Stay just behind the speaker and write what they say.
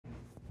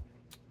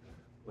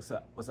What's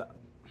up? What's up?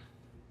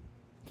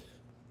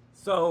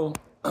 So,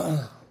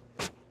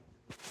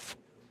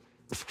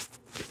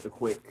 just a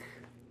quick,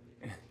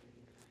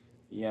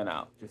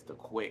 just a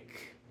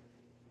quick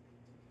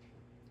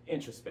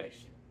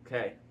introspection,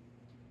 okay?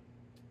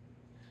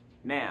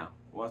 Now,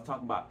 I was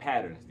talking about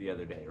patterns the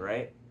other day,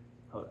 right?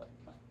 Hold up.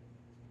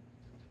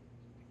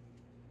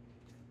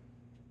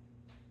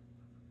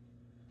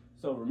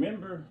 So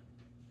remember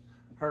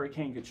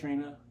Hurricane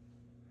Katrina,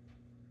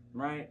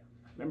 right?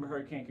 Remember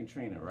Hurricane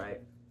Katrina, right?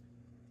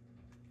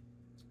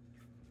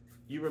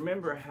 You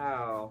remember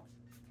how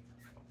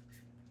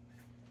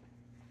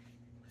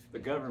the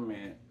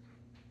government,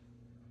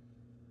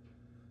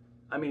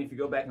 I mean, if you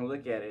go back and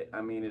look at it,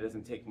 I mean, it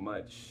doesn't take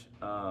much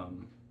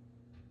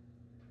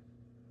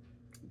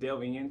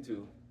delving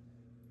into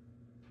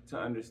to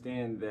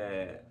understand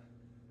that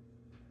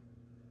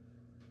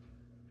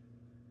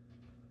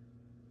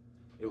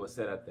it was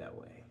set up that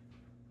way,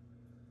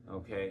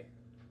 okay?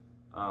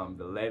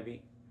 The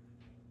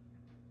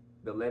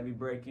levee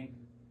breaking,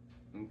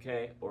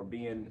 okay, or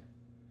being,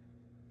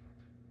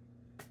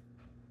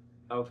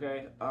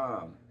 okay,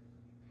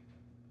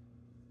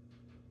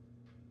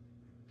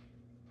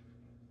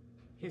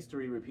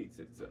 history repeats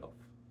itself.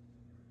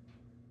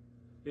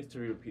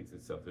 History repeats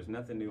itself. There's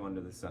nothing new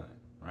under the sun,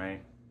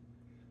 right?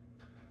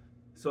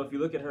 So if you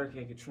look at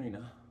Hurricane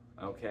Katrina,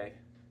 okay,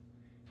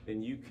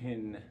 then you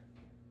can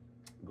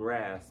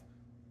grasp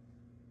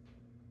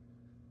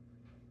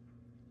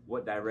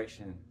what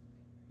direction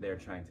they're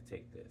trying to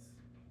take this.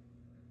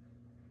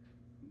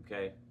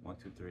 Okay, 1,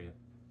 2, 3,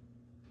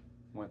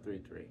 1, 3,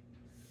 3.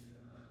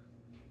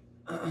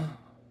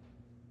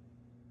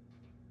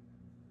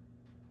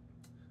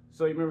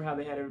 So you remember how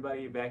they had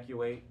everybody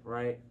evacuate,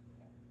 right?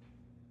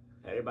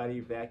 Had everybody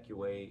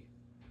evacuate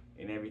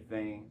and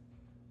everything.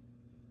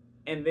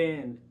 And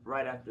then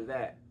right after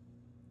that,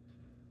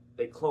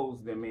 they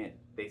closed them in.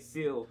 They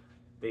seal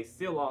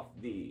off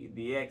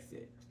the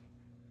exit.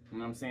 You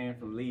know what I'm saying?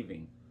 From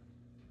leaving.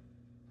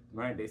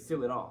 Right? They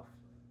seal it off.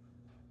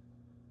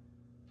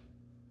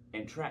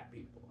 And trap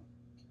people.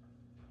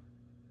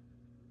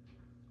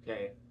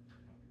 Okay.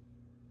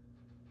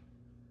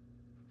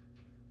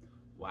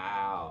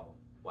 Wow.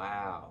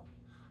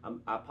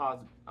 I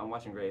paused. I'm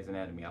watching Grey's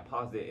Anatomy. I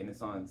paused it, and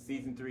it's on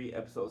season 3,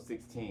 episode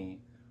 16.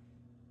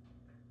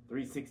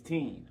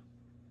 316.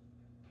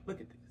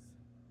 Look at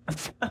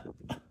this.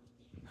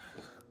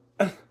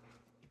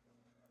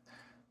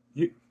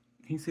 Can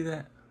you see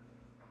that?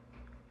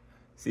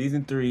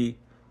 Season 3,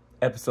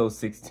 episode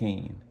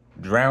 16.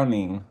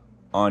 Drowning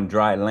on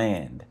dry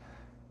land.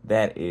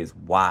 That is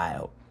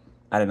wild.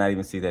 I did not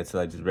even see that till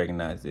I just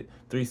recognized it.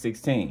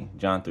 316.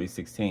 John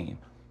 3:16.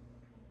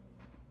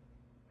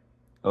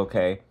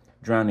 Okay,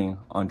 drowning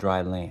on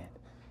dry land.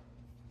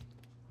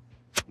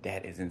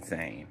 That is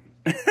insane.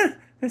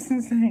 That's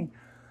insane.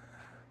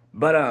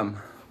 But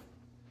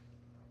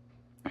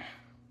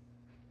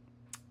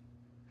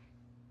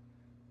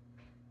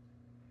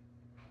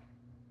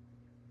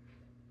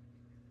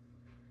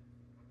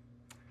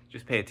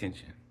just pay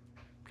attention.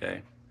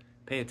 Okay?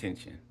 Pay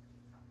attention.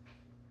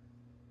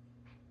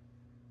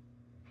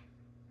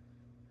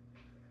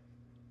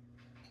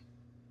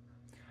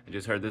 I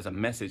just heard there's a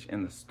message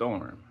in the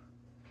storm.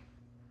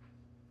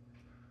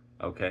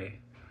 Okay,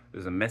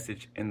 there's a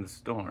message in the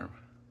storm,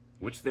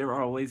 which there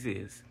always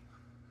is.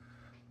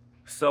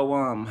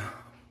 So,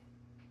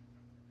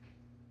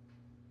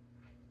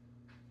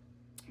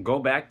 go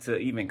back to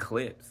even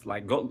clips.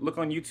 Like, go look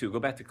on YouTube. Go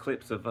back to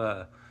clips of,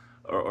 or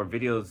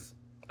videos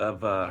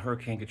of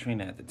Hurricane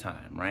Katrina at the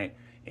time, right?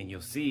 And you'll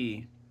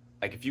see,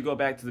 like, if you go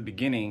back to the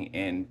beginning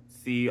and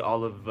see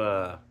all of,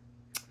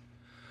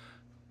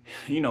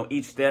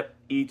 each step,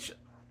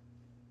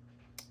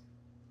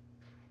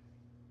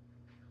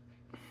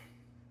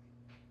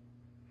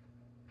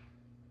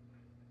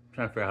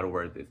 trying to figure out how to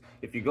word this.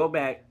 If you go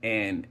back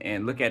and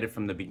look at it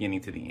from the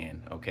beginning to the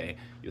end, okay,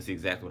 you'll see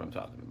exactly what I'm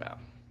talking about.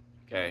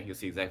 Okay, you'll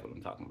see exactly what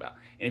I'm talking about.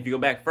 And if you go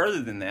back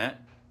further than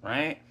that,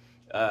 right,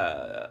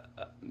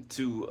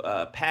 to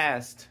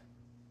past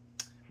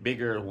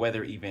bigger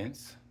weather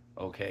events,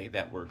 okay,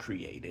 that were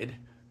created,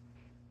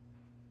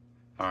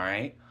 all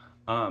right,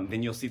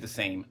 then you'll see the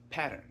same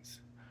patterns,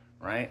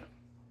 right?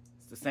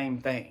 It's the same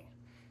thing,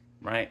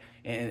 right?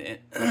 And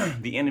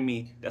the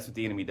enemy, that's what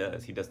the enemy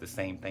does. He does the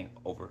same thing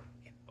over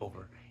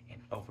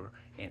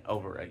and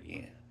over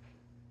again,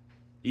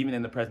 even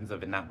in the presence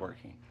of it not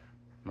working,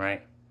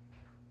 right?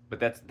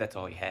 But that's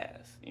all he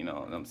has, you know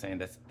what I'm saying?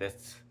 That's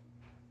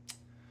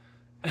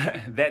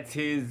that's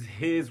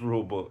his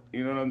rule book,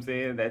 you know what I'm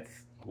saying?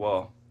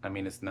 Well, I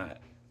mean, it's not.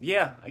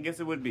 Yeah, I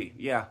guess it would be.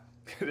 Yeah,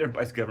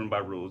 everybody's governed by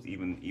rules,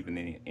 even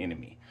the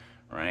enemy,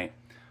 right?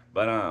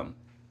 But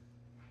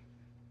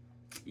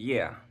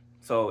yeah.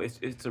 So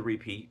it's a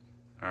repeat,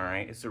 all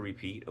right? It's a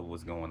repeat of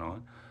what's going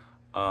on.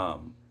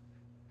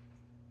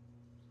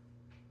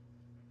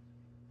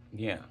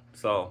 Yeah,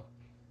 so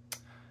I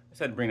just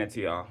had to bring that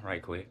to y'all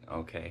right quick,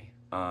 okay?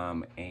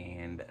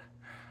 And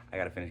I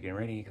gotta finish getting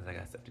ready because I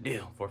got stuff to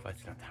do. 4 5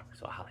 6 timer,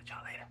 so I'll holler at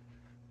y'all later.